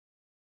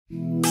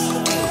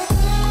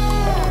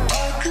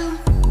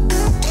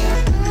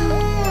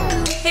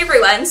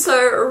everyone,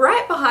 so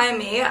right behind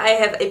me I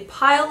have a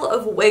pile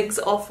of wigs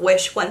off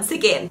Wish once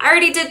again. I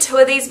already did 2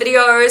 of these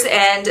videos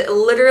and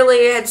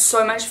literally had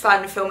so much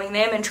fun filming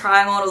them and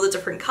trying on all the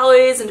different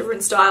colours and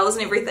different styles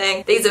and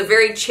everything. These are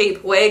very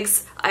cheap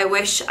wigs. I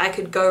wish I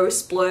could go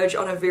splurge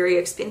on a very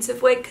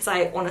expensive wig because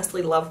I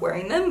honestly love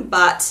wearing them,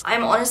 but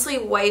I'm honestly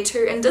way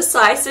too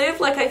indecisive.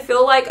 Like, I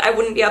feel like I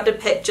wouldn't be able to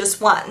pick just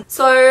one.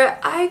 So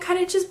I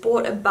kind of just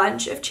bought a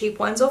bunch of cheap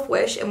ones off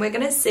Wish and we're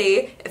gonna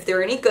see if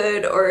they're any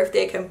good or if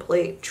they're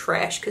complete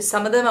trash, because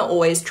some of them are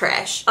always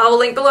trash. I will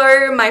link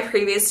below my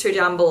previous 2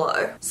 down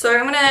below. So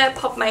I'm gonna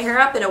pop my hair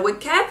up in a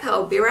wig cap.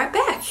 I'll be right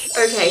back.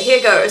 Okay,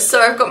 here goes.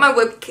 So I've got my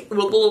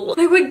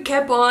wig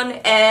cap on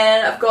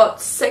and I've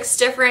got 6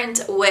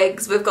 different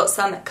wigs. We've got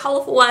some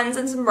colourful ones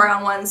and some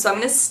brown ones, so I'm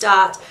going to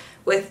start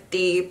with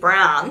the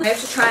brown. I have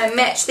to try and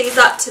match these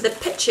up to the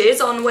pictures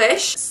on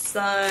Wish.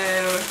 So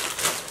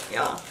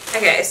yeah.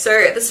 Okay, so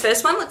this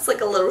first one looks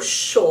like a little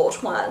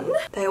short one.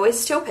 They always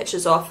steal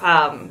pictures off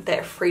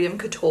that Freedom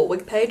Couture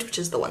wig page, which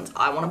is the ones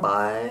I want to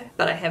buy,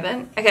 but I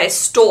haven't. Okay,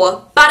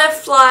 store.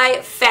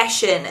 Butterfly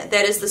Fashion.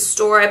 That is the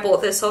store I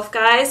bought this off,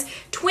 guys.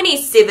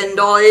 $27,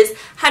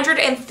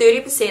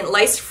 130%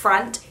 lace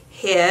front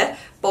hair,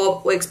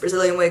 bob wigs,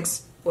 Brazilian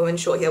wigs,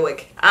 women's short hair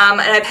wig. And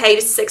I paid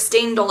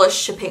 $16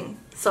 shipping.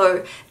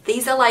 So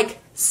these are like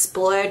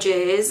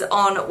splurges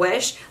on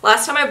Wish.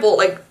 Last time I bought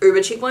like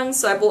uber cheap ones,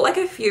 so I bought like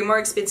a few more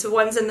expensive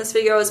ones in this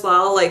video as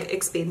well. Like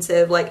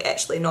expensive, like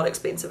actually not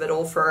expensive at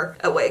all for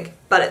a wig,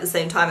 but at the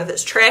same time if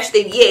it's trash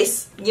then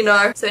yes, you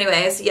know. So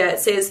anyways, yeah, it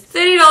says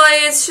 $30,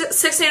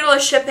 $16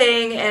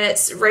 shipping, and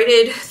it's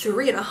rated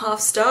 3.5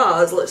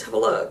 stars. Let's have a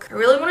look. I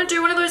really want to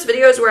do one of those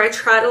videos where I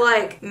try to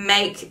like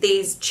make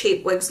these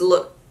cheap wigs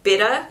look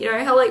better. You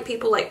know how like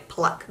people like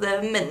pluck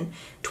them and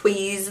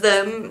tweeze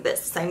them?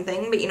 That's the same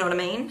thing, but you know what I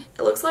mean?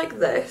 It looks like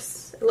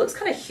this. It looks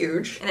kind of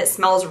huge and it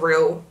smells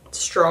real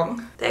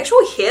strong. The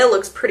actual hair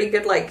looks pretty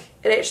good. Like,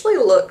 it actually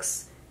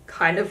looks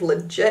kind of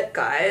legit,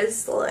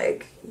 guys.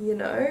 Like, you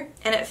know?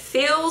 And it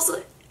feels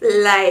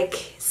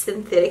like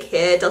synthetic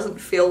hair. It doesn't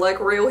feel like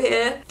real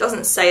hair. It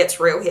doesn't say it's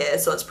real hair,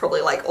 so it's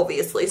probably like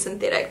obviously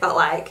synthetic, but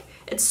like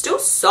it's still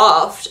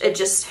soft. It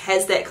just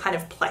has that kind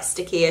of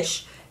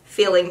plasticky-ish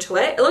feeling to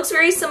it. It looks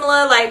very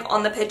similar like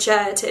on the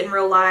picture to in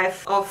real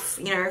life off,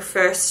 you know,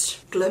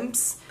 first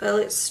glimpse. But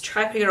let's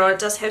try putting it on. It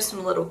does have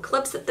some little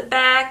clips at the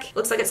back.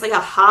 Looks like it's like a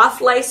half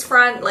lace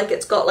front. Like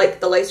it's got like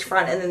the lace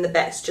front and then the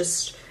back's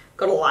just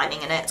got a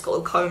lining in it. It's got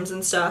little combs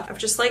and stuff. I've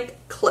just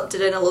like clipped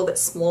it in a little bit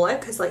smaller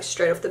because like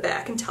straight off the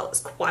bat I can tell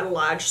it's quite a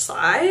large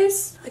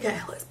size. Okay,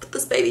 let's put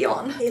this baby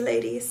on. Hey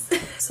ladies.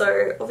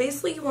 So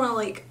obviously you want to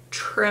like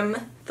trim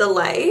the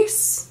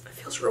lace. It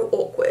feels real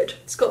awkward.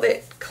 It's got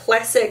that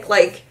classic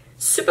like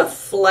super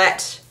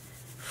flat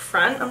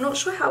front. I'm not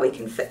sure how we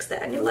can fix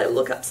that. I need to like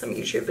look up some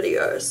YouTube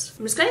videos.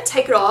 I'm just going to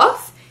take it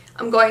off.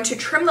 I'm going to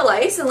trim the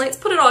lace and let's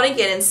put it on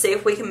again and see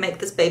if we can make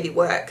this baby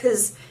work,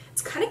 because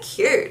it's kind of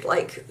cute,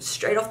 like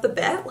straight off the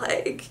bat.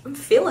 Like, I'm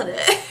feeling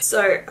it.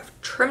 So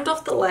I've trimmed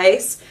off the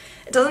lace.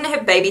 It doesn't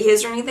have baby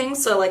hairs or anything,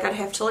 so like I'd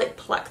have to like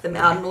pluck them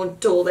out and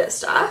do all that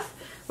stuff,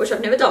 which I've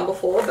never done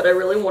before, but I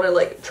really want to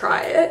like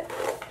try it.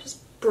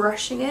 Just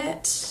brushing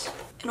it.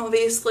 And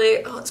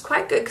obviously, oh, it's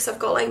quite good because I've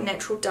got like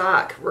natural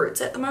dark roots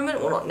at the moment.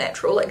 Well, not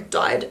natural, like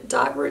dyed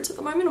dark roots at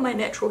the moment on my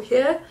natural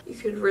hair. You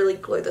could really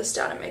glue this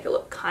down and make it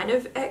look kind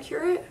of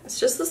accurate. It's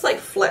just this like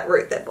flat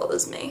root that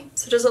bothers me.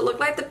 So does it look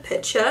like the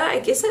picture? I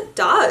guess it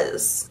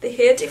does. The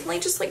hair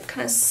definitely just like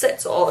kind of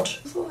sits odd.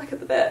 What's it look like at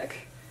the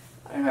back?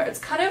 I don't know. It's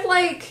kind of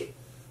like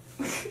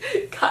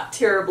cut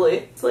terribly.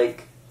 It's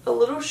like a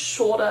little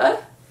shorter.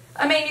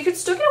 I mean, you could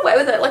still get away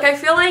with it. Like, I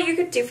feel like you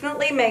could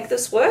definitely make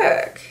this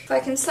work. If I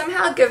can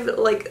somehow give it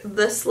like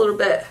this little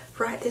bit,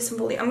 right, there's some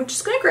volume. I'm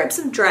just gonna grab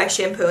some dry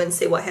shampoo and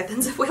see what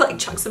happens if we like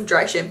chuck some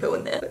dry shampoo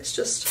in there. It's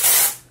just,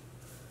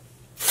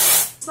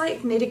 it's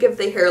like need to give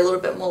the hair a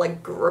little bit more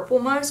like grip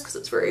almost, because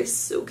it's very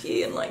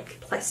silky and like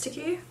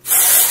plasticky.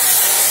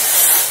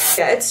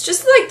 Yeah, it's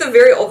just like the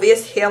very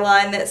obvious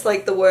hairline that's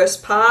like the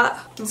worst part.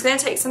 I'm just gonna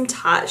take some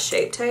Tarte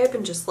Shape Tape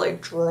and just like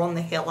draw on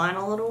the hairline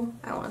a little.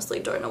 I honestly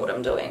don't know what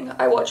I'm doing.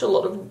 I watch a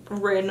lot of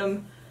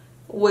random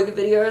wig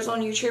videos on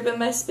YouTube in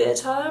my spare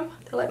time.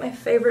 They're like my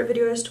favorite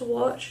videos to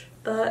watch.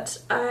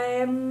 But I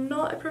am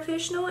not a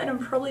professional and I'm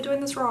probably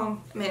doing this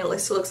wrong. I mean, at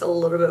least it looks a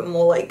little bit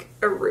more like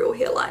a real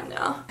hairline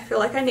now. I feel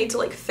like I need to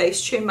like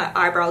face tune my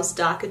eyebrows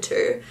darker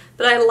too.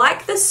 But I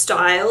like this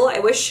style. I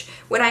wish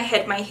when I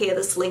had my hair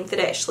this length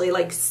it actually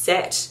like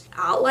sat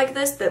out like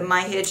this, but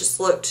my hair just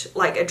looked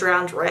like a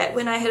drowned rat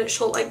when I had it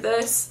short like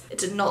this. It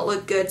did not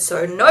look good,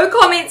 so no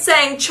comments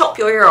saying chop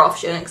your hair off,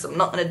 Shannon, because I'm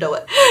not going to do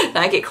it. And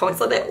I get comments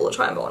like that all the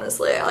time, but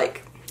honestly,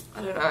 like,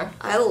 I don't know.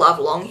 I love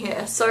long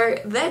hair. So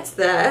that's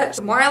that.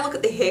 The more I look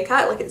at the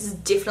haircut, like it's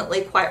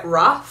definitely quite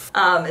rough.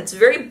 It's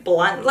very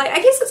blunt. Like,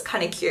 I guess it's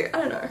kind of cute. I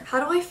don't know.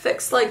 How do I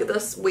fix like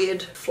this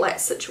weird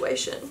flat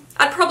situation?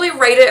 I'd probably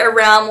rate it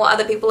around what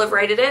other people have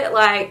rated it.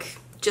 Like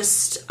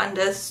just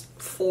under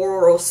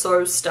 4 or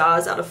so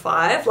stars out of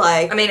 5.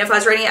 Like, I mean, if I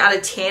was rating it out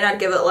of 10, I'd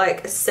give it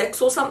like a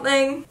 6 or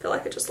something. I feel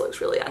like it just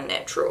looks really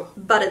unnatural,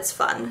 but it's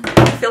fun.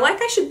 I feel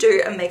like I should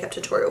do a makeup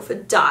tutorial for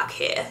dark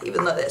hair,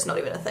 even though that's not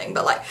even a thing,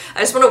 but like, I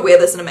just want to wear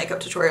this in a makeup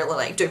tutorial and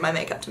like do my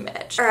makeup to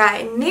match. All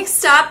right,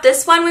 next up,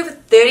 this one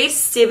with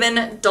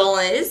 $37.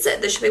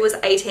 The shipping was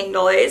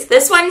 $18.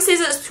 This one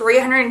says it's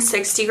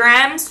 360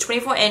 grams,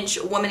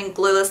 24-inch women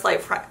glueless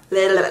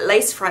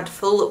lace front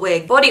full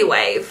wig body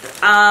wave.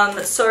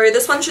 So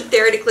this one should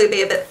theoretically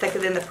be a bit thicker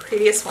than the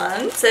previous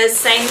one. So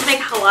same kind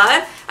of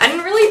color. I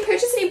didn't really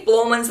purchase any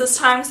blonde ones this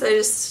time, so I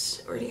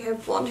just already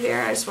have blonde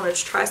hair. I just wanted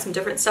to try some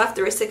different stuff.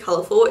 The rest are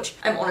colorful, which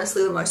I'm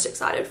honestly the most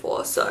excited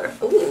for. So,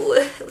 ooh,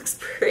 it looks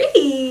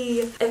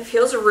pretty. It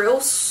feels real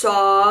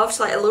soft,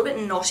 like a little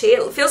bit knotty.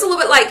 It feels a little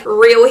bit like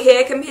real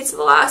hair compared to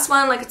the last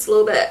one. Like it's a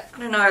little bit, I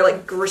don't know,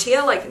 like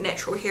grittier, like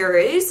natural hair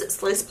is.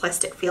 It's less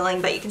plastic feeling,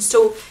 but you can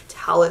still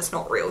tell it's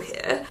not real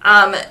hair.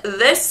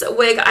 This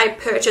wig I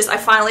purchased, I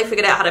finally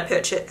figured out how to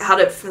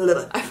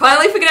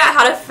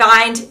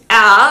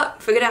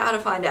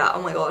find out,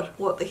 oh my god,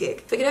 what the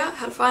heck. Figured out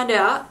how to find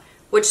out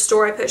which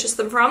store I purchased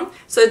them from.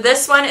 So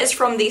this one is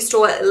from the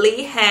store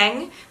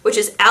Lehang, which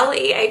is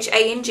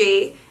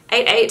Lehang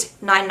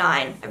 8899.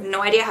 I have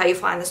no idea how you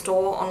find the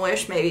store on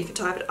Wish. Maybe you can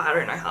type it. I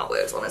don't know how it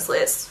works, honestly.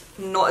 It's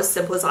not as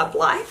simple as I'd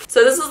like.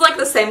 So this is like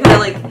the same kind of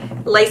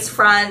like lace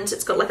front.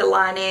 It's got like a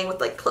lining with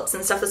like clips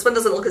and stuff. This one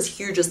doesn't look as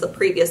huge as the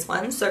previous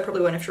one, so I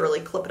probably won't have to really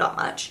clip it up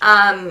much.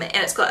 And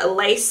it's got a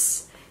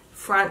lace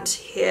front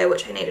here,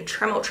 which I need to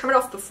trim. I'll trim it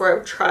off before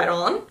I try it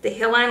on. The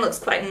hairline looks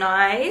quite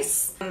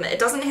nice. It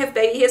doesn't have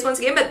baby hairs once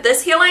again, but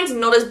this hairline's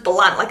not as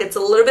blunt. Like it's a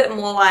little bit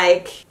more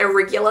like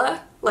irregular,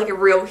 like a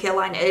real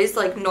hairline is,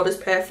 like not as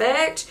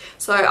perfect.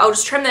 So I'll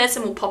just trim this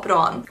and we'll pop it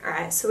on. All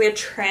right, so we're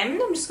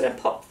trimmed. I'm just gonna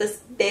pop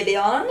this baby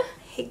on.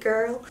 Hey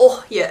girl.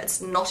 Oh yeah,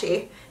 it's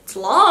knotty. It's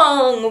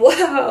long,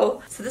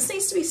 wow. So this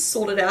needs to be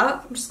sorted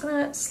out. I'm just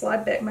gonna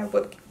slide back my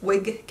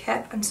wig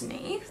cap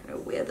underneath. I don't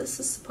know where this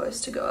is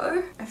supposed to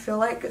go. I feel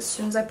like as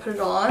soon as I put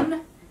it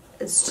on,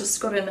 it's just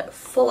gotten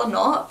full of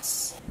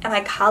knots. Am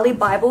I Carly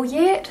Bible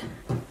yet?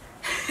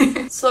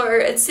 So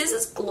it says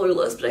it's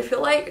glueless, but I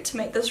feel like to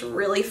make this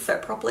really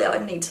fit properly, I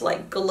would need to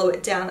like glue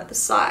it down at the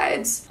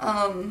sides,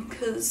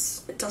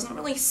 because it doesn't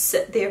really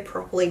sit there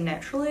properly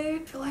naturally. I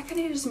feel like I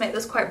need to just make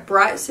this quite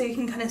bright so you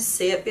can kind of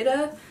see it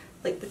better,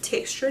 like the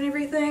texture and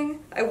everything.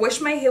 I wish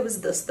my hair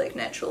was this thick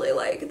naturally,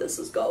 like this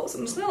is goals.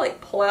 I'm just gonna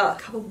like pull out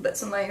a couple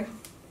bits of my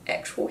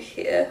actual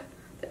hair.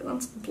 That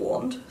one's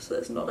blonde, so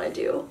that's not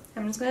ideal.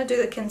 I'm just gonna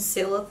do the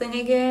concealer thing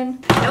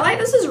again. I feel like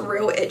this is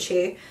real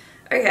itchy.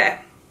 Okay.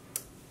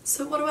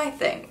 So what do I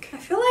think? I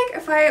feel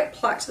like if I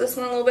plucked this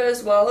one a little bit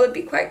as well, it would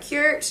be quite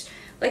cute.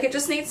 Like it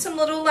just needs some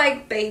little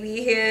like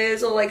baby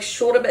hairs or like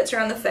shorter bits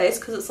around the face,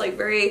 because it's like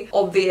very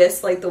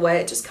obvious like the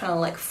way it just kind of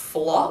like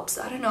flops.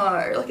 I don't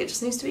know, like it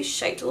just needs to be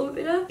shaped a little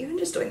bit better. Even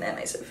just doing that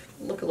makes it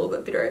look a little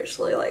bit better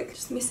actually, like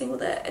just messing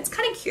with it. It's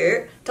kind of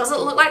cute.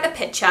 Doesn't look like the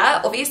picture.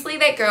 Obviously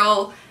that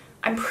girl,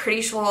 I'm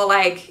pretty sure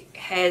like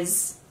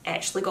has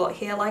actually got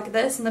hair like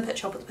this in the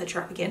picture. I'll put the picture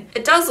up again.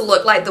 It does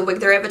look like the wig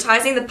they're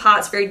advertising. The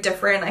part's very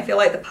different. I feel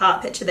like the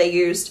part picture they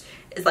used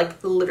is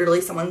like literally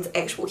someone's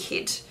actual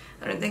head.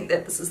 I don't think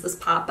that this is this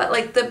part, but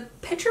like the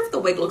picture of the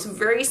wig looks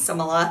very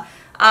similar.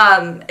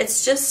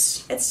 It's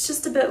just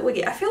a bit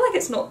wiggy. I feel like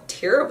it's not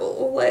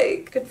terrible.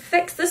 Like could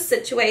fix this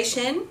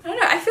situation. I don't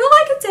know. I feel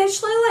like it's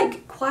actually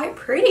like quite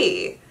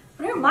pretty.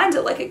 I don't mind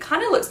it. Like it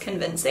kind of looks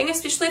convincing,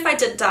 especially if I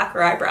did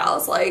darker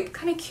eyebrows. Like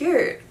kind of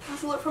cute.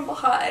 How's it look from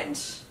behind?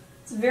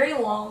 It's very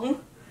long.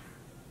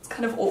 It's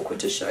kind of awkward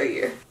to show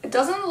you. It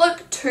doesn't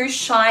look too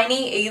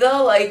shiny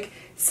either. Like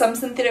some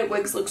synthetic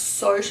wigs look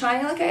so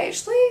shiny. Like I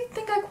actually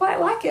think I quite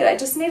like it. I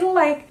just need to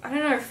like, I don't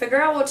know,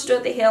 figure out what to do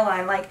with the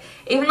hairline. Like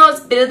even though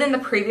it's better than the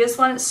previous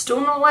one, it's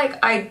still not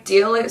like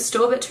ideal. Like it's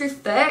still a bit too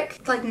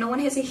thick. Like no one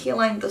has a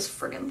hairline this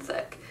friggin'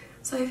 thick.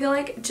 So I feel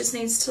like it just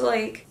needs to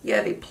like,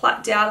 yeah, be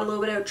plucked out a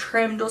little bit or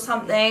trimmed or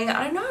something.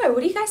 I don't know.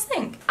 What do you guys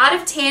think? Out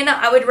of 10,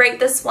 I would rate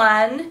this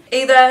one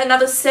either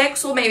another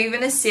 6 or maybe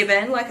even a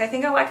 7. Like I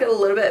think I like it a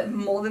little bit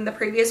more than the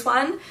previous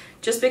one,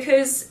 just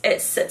because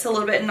it sits a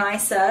little bit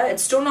nicer.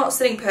 It's still not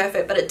sitting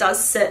perfect, but it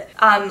does sit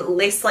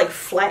less like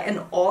flat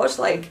and odd.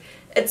 Like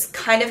it's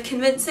kind of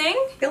convincing.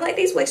 I feel like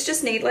these wigs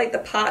just need like the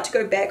part to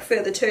go back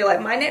further too.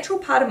 Like my natural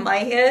part of my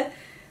hair,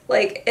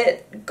 like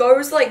it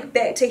goes like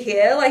back to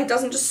here, like it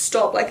doesn't just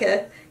stop like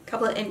a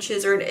couple of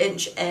inches or an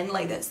inch in.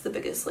 Like that's the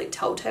biggest like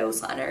telltale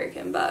sign I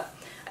reckon. But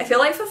I feel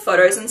like for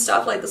photos and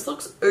stuff, like this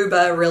looks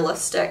uber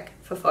realistic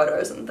for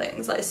photos and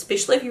things, like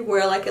especially if you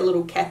wear like a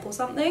little cap or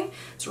something.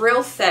 It's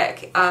real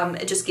thick.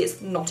 It just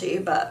gets knotty.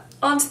 But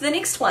on to the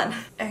next one.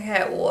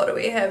 Okay, what do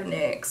we have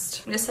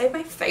next? I'm gonna save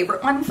my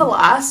favorite one for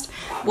last.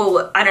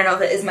 Well, I don't know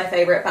if it is my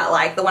favorite, but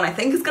like the one I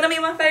think is gonna be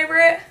my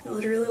favorite. It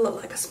literally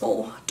looked like a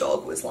small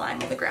dog was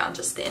lying on the ground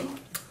just then.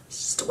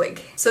 It's just a wig.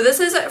 So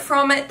this is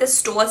from the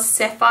store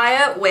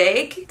Sapphire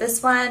Wig.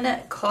 This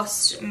one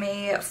cost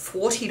me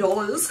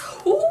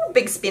 $40. Ooh,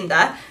 big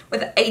spender,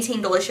 with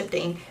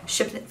 $18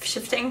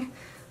 shifting.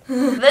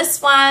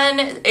 This one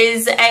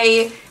is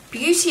a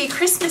Beauty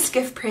Christmas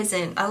gift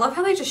present. I love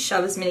how they just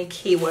shove as many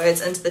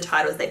keywords into the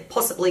title as they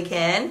possibly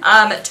can.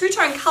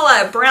 Two-tone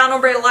color, brown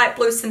ombre, light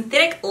blue,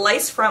 synthetic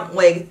lace front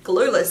wig,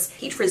 glueless,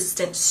 heat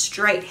resistant,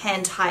 straight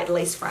hand tied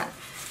lace front.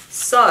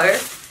 So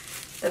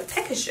the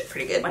package is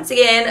pretty good. Once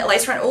again,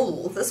 lace front.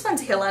 Oh, this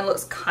one's hairline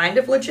looks kind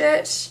of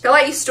legit. I feel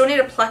like you still need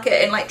to pluck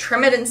it and like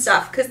trim it and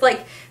stuff, because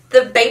like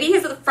the baby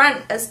hairs at the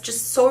front is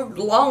just so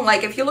long.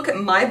 Like if you look at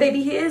my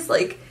baby hairs,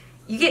 like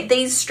you get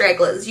these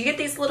stragglers, you get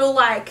these little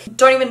like,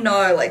 don't even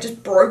know, like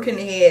just broken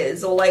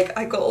hairs, or like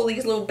I got all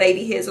these little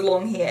baby hairs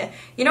along here.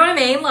 You know what I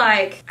mean?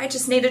 Like I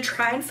just need to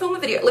try and film a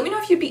video. Let me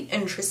know if you'd be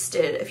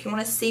interested, if you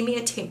want to see me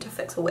attempt to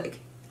fix a wig.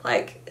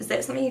 Like, is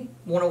that something you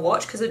want to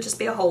watch? Because it'd just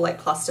be a whole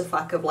like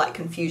clusterfuck of like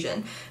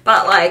confusion.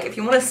 But like, if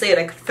you want to see it,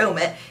 I could film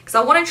it. Because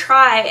I want to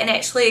try and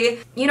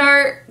actually, you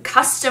know,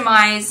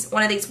 customize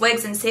one of these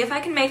wigs and see if I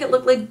can make it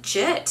look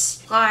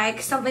legit.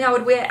 Like something I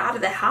would wear out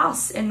of the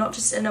house and not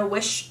just in a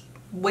Wish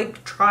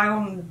wig try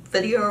on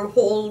video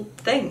haul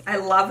thing. I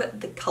love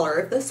the color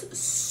of this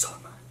so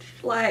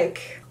much.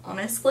 Like,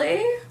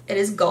 honestly, it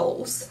is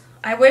goals.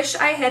 I wish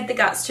I had the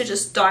guts to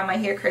just dye my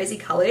hair crazy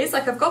colors.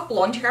 Like I've got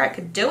blonde hair, I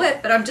could do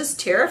it, but I'm just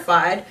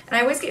terrified. And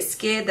I always get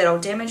scared that I'll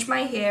damage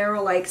my hair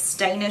or like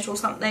stain it or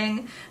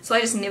something. So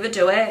I just never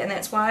do it. And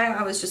that's why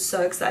I was just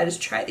so excited to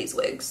try these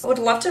wigs. I would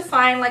love to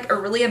find like a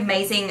really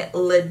amazing,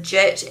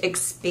 legit,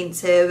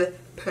 expensive,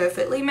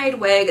 perfectly made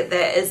wig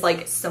that is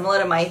like similar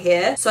to my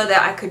hair, so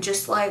that I could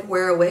just like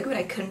wear a wig when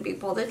I couldn't be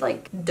bothered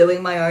like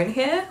doing my own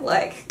hair.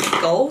 Like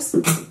goals.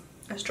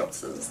 I just dropped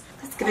scissors.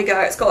 Let's give it a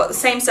go. It's got the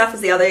same stuff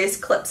as the others,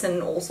 clips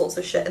and all sorts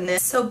of shit in there.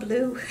 So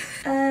blue.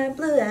 Oh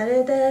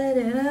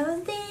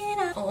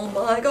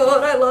my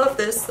god, I love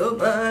this so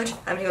much.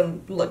 I haven't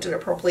even looked at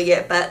it properly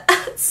yet, but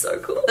it's so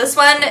cool. This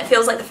one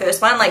feels like the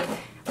first one, like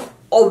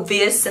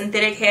obvious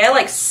synthetic hair,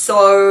 like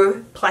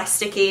so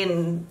plasticky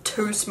and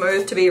too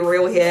smooth to be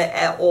real hair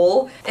at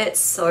all.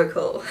 It's so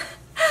cool.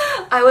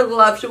 I would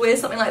love to wear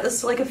something like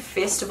this to like a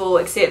festival,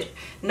 except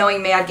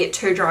knowing me, I'd get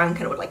too drunk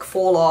and it would like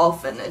fall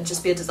off and it'd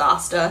just be a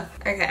disaster.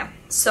 Okay,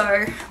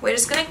 so we're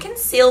just gonna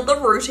conceal the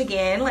root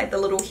again, like the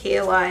little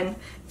hairline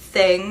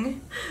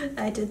thing.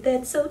 I did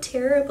that so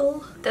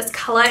terrible. This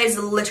color is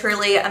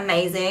literally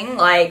amazing.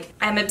 Like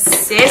I'm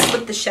obsessed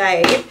with the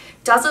shade.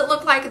 Does it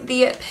look like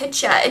the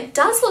picture? It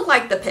does look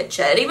like the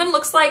picture. It even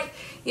looks like,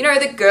 you know,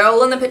 the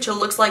girl in the picture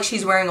looks like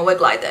she's wearing a wig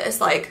like this.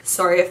 Like,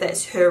 sorry if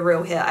that's her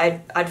real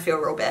hair. I'd feel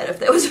real bad if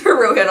that was her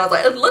real hair and I was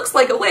like, it looks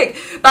like a wig.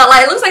 But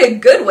like, it looks like a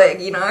good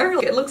wig, you know?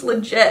 Like, it looks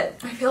legit.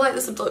 I feel like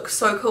this would look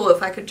so cool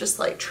if I could just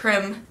like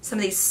trim some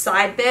of these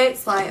side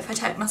bits. Like if I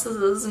take my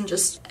scissors and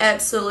just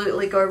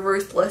absolutely go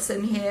ruthless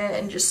in here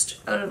and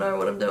just, I don't know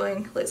what I'm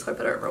doing. Let's hope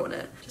I don't ruin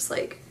it. Just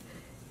like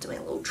doing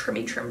a little trim.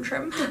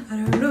 I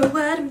don't know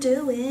what I'm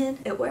doing.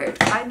 It worked,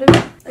 kind of.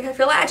 Like I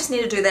feel like I just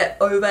need to do that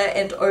over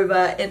and over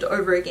and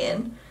over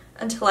again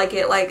until I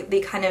get like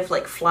the kind of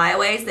like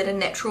flyaways that a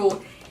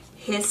natural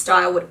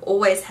hairstyle would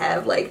always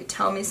have. Like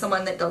tell me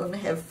someone that doesn't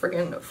have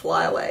friggin'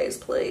 flyaways,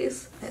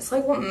 please. That's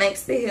like what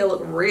makes the hair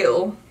look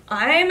real.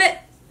 I'm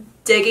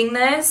digging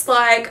this.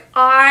 Like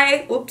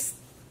I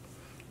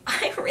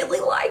really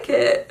like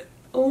it.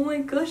 Oh my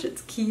gosh,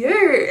 it's cute.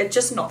 It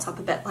just knots up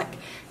a bit. Like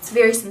it's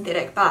very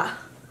synthetic, but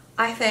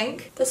I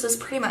think this is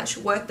pretty much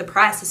worth the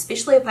price,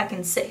 especially if I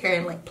can sit here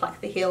and like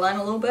pluck the hairline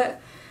a little bit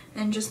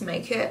and just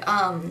make it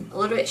a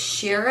little bit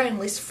sheerer and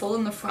less full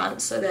in the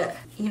front so that,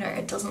 you know,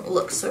 it doesn't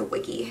look so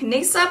wiggy.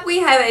 Next up we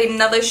have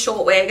another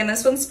short wig, and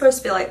this one's supposed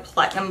to be like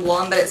platinum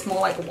blonde, but it's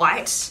more like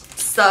white.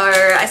 So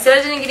I said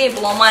I didn't get any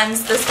blonde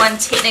ones. This one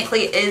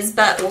technically is,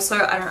 but also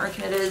I don't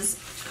reckon it is.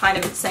 Kind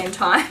of at the same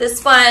time.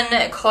 This one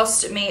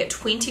cost me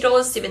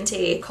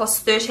 $20.70,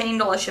 cost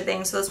 $13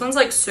 shipping, so this one's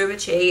like super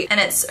cheap,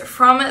 and it's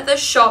from the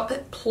shop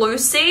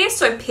Plusee,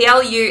 so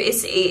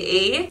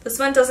P-L-U-S-E-E. This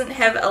one doesn't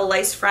have a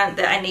lace front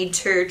that I need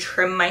to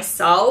trim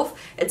myself.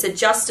 It's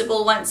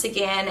adjustable once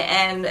again,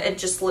 and it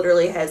just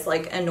literally has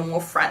like a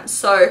normal front.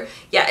 So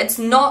yeah, it's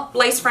not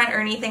lace front or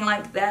anything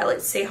like that.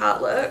 Let's see how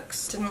it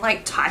looks. Didn't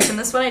like tighten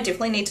this one. I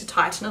definitely need to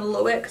tighten it a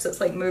little bit because it's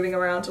like moving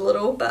around a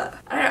little, but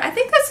I don't know. I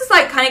think this is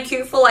like kind of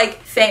cute for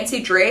like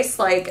fancy dress,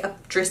 like a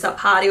dress up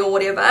party or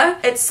whatever.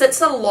 It sits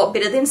a lot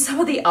better than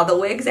some of the other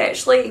wigs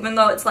actually, even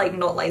though it's like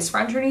not lace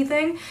front or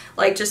anything.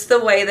 Like just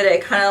the way that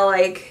it kind of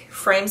like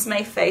frames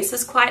my face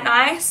is quite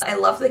nice. I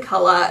love the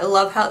color. I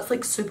love how it's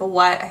like super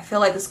white. I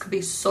feel like this could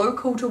be so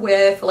cool to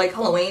wear for like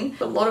Halloween.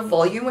 A lot of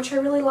volume, which I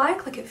really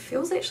like. Like it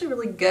feels actually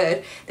really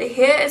good. The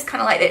hair is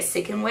kind of like that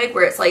second wig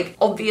where it's like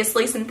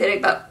obviously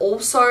synthetic, but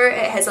also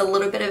it has a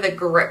little bit of a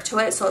grip to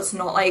it, so it's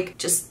not like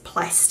just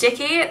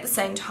plasticky at the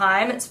same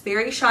time. It's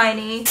very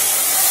shiny.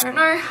 I don't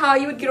know how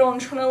you would get on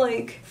trying to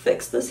like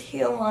fix this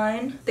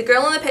hairline. The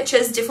girl in the picture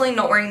is definitely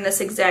not wearing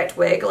this exact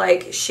wig.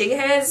 Like she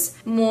has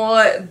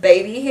more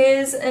baby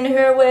hairs in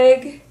her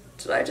wig.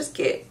 Did I just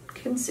get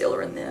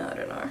concealer in there. I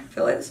don't know. I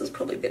feel like this is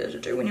probably better to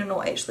do when you're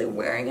not actually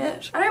wearing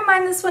it. I don't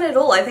mind this one at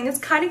all. I think it's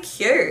kind of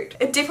cute.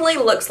 It definitely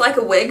looks like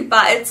a wig,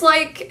 but it's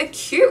like a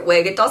cute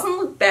wig. It doesn't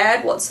look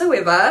bad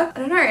whatsoever. I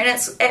don't know, and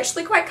it's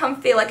actually quite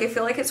comfy. Like I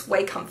feel like it's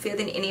way comfier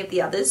than any of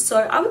the others, so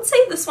I would say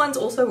this one's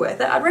also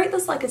worth it. I'd rate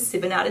this like a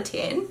 7 out of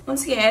 10.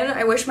 Once again,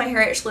 I wish my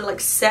hair actually like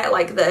sat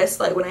like this,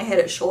 like when I had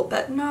it short,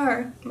 but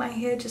no, my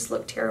hair just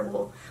looked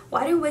terrible.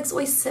 Why do wigs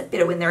always sit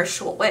better when they're a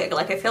short wig?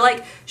 Like I feel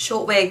like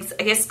short wigs,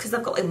 I guess because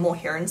they've got like more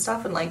hair and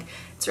stuff and like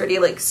it's already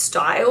like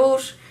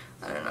styled.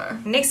 I don't know.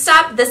 Next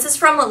up, this is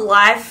from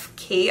Life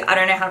Key. I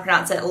don't know how to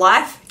pronounce it.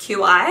 Life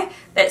QI.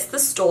 That's the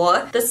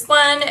store. This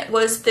one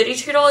was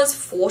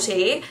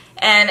 $32.40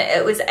 and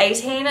it was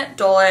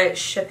 $18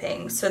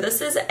 shipping. So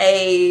this is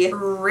a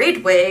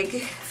red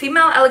wig.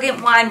 Female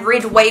Elegant Wine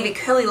red wavy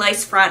curly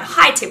lace front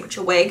high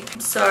temperature wig.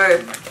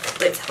 So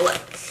let's have a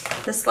look.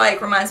 This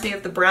like reminds me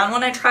of the brown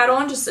one I tried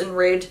on, just in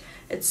red.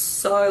 It's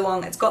so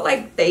long. It's got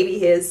like baby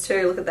hairs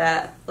too. Look at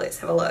that. Let's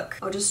have a look.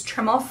 I'll just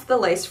trim off the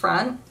lace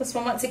front. This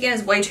one once again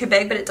is way too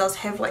big, but it does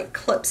have like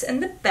clips in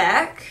the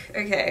back.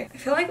 Okay. I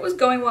feel like it was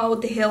going well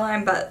with the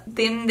hairline, but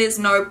then there's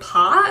no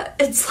part.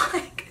 It's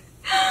like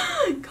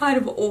kind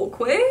of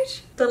awkward.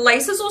 The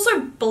lace is also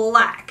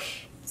black.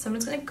 So I'm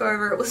just gonna go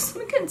over it with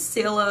some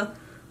concealer.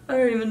 I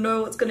don't even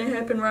know what's gonna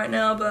happen right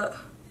now, but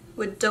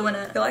we're doing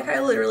it. I feel like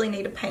I literally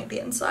need to paint the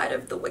inside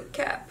of the wig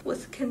cap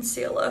with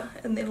concealer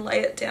and then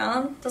lay it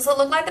down. Does it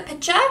look like the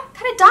picture?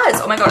 Kind of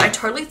does. Oh my god, I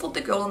totally thought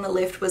the girl on the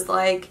left was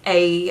like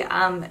a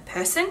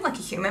person, like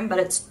a human, but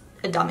it's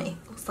a dummy.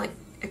 It looks like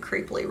a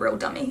creepily real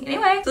dummy.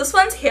 Anyway, this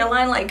one's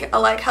hairline, like I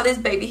like how there's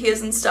baby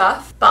hairs and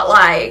stuff, but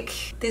like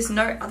there's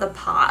no other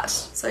part.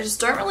 So I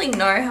just don't really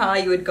know how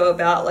you would go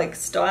about like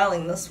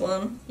styling this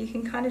one. You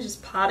can kind of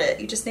just part it.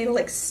 You just need to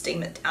like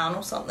steam it down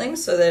or something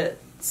so that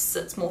it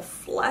sits more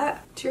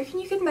flat. Do you reckon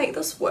you could make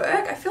this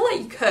work? I feel like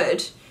you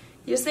could.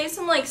 You just need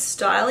some like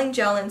styling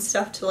gel and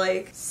stuff to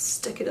like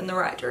stick it in the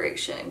right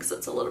direction because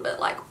it's a little bit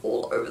like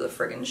all over the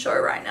friggin' show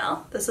right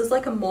now. This is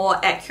like a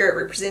more accurate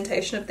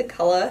representation of the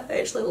color. I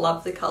actually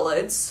love the color.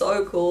 It's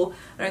so cool.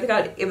 I don't think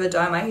I'd ever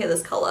dye my hair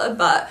this color,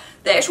 but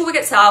the actual wig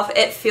itself,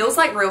 it feels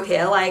like real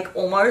hair, like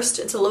almost.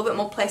 It's a little bit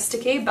more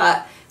plasticky,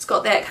 but it's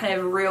got that kind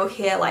of real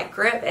hair like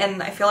grip,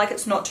 and I feel like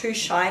it's not too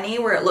shiny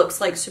where it looks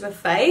like super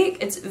fake.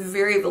 It's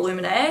very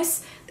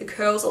voluminous. The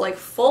curls are like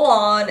full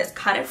on. It's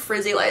kind of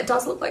frizzy. Like it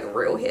does look like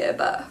real hair,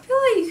 but I feel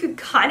like you could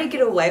kind of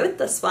get away with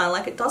this one.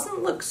 Like it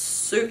doesn't look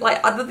super,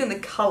 like other than the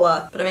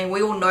color, but I mean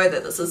we all know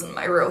that this isn't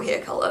my real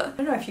hair color. I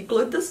don't know, if you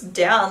glued this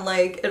down,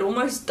 like it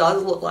almost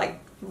does look like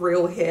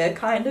real hair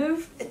kind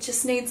of. It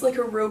just needs like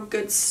a real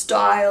good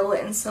style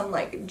and some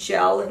like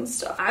gel and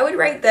stuff. I would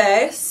rate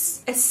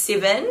this a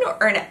 7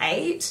 or an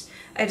 8.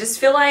 I just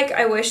feel like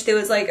I wish there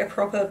was like a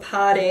proper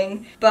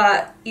parting,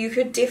 but you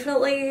could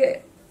definitely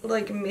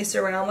like mess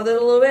around with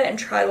it a little bit and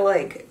try to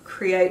like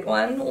create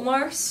one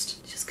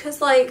almost. Just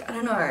cause like, I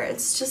don't know,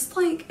 it's just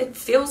like, it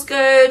feels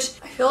good.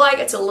 I feel like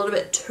it's a little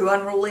bit too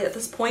unruly at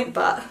this point,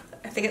 but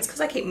I think it's because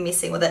I keep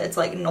messing with it. It's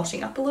like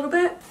knotting up a little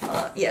bit.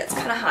 Yeah, it's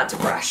kind of hard to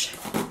brush.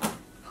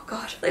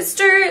 God. Let's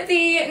do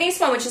the next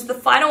one, which is the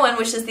final one,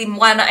 which is the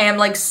one I am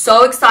like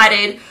so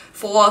excited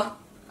for.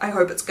 I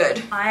hope it's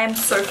good. I am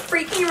so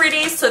freaking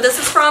ready. So this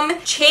is from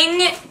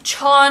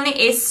Chon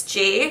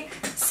SG,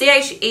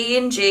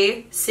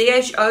 CHENG,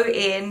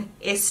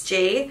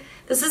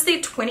 This is the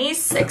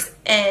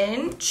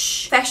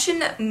 26-inch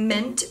Fashion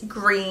Mint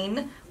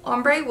Green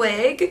ombre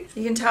wig.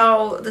 You can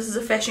tell this is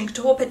a fashion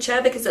couture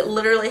picture because it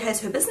literally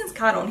has her business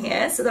card on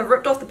here. So they've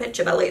ripped off the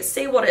picture, but let's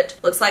see what it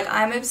looks like.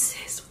 I'm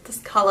obsessed with this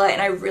color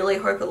and I really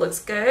hope it looks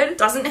good.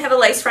 Doesn't have a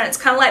lace front. It's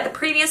kind of like the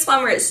previous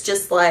one where it's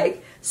just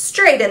like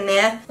straight in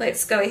there.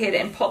 Let's go ahead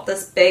and pop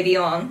this baby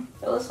on.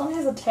 Oh, this one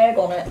has a tag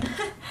on it.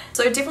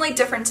 So definitely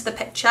different to the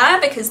picture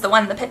because the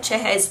one in the picture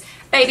has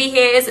baby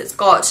hairs. It's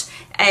got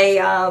a,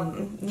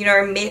 you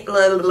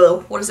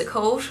know, what is it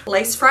called?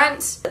 Lace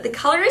front. But the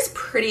color is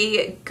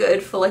pretty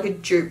good for like a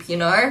dupe, you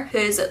know?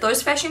 Because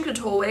those fashion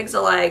couture wigs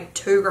are like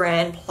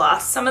 $2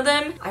 plus some of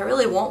them. I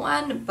really want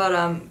one, but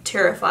I'm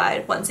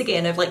terrified once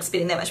again of like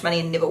spending that much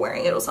money and never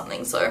wearing it or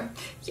something. So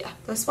yeah,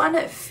 this one,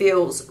 it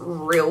feels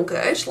real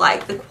good.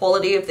 Like the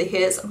quality of the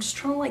hairs. I'm just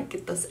trying to like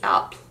get this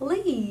out,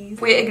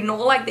 please. We ignore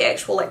like the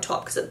actual like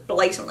top because it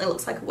blatantly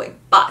looks like a wig,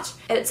 but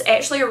it's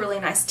actually a really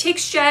nice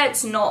texture.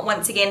 It's not,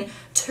 once again,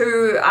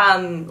 too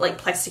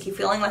like plasticky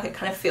feeling. Like it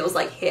kind of feels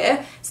like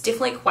hair. It's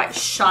definitely quite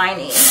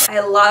shiny. I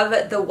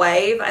love the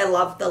wave. I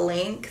love the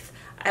length.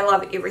 I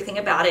love everything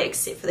about it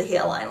except for the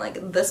hairline.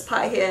 Like this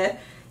part here,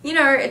 you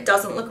know, it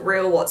doesn't look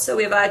real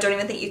whatsoever. I don't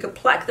even think you could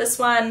pluck this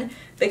one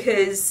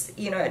because,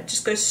 you know, it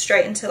just goes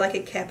straight into like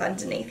a cap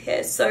underneath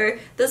here. So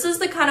this is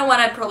the kind of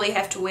one I'd probably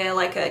have to wear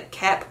like a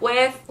cap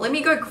with. Let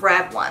me go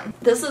grab one.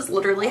 This is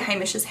literally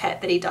Hamish's hat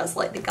that he does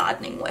like the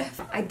gardening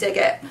with. I dig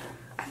it.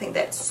 I think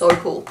that's so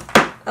cool.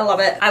 I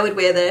love it. I would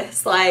wear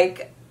this.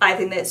 Like, I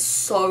think that's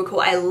so cool.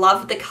 I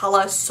love the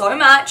color so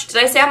much.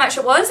 Did I say how much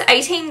it was?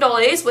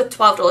 $18 with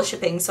 $12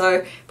 shipping,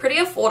 so pretty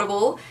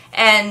affordable,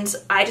 and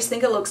I just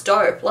think it looks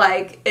dope.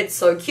 Like, it's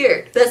so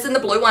cute. This and the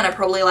blue one are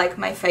probably like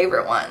my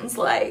favorite ones.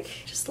 Like,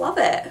 just love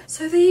it.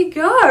 So there you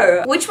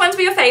go. Which ones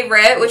were your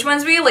favorite? Which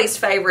ones were your least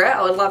favorite?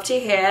 I would love to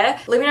hear.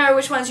 Let me know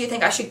which ones you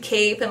think I should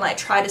keep and like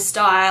try to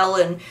style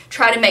and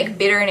try to make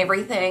better and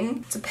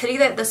everything. It's a pity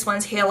that this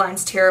one's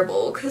hairline's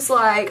terrible, because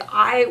like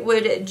I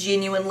would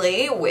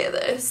genuinely wear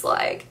this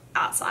like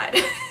outside.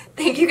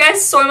 Thank you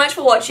guys so much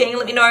for watching.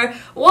 Let me know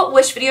what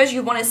wish videos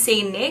you want to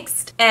see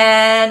next,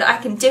 and I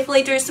can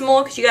definitely do some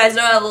more because you guys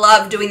know I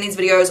love doing these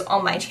videos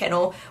on my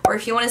channel. Or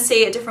if you want to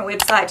see a different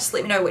website, just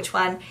let me know which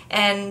one.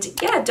 And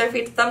yeah, don't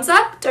forget to thumbs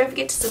up, don't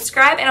forget to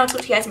subscribe, and I'll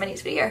talk to you guys in my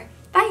next video.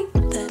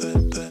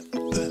 Bye!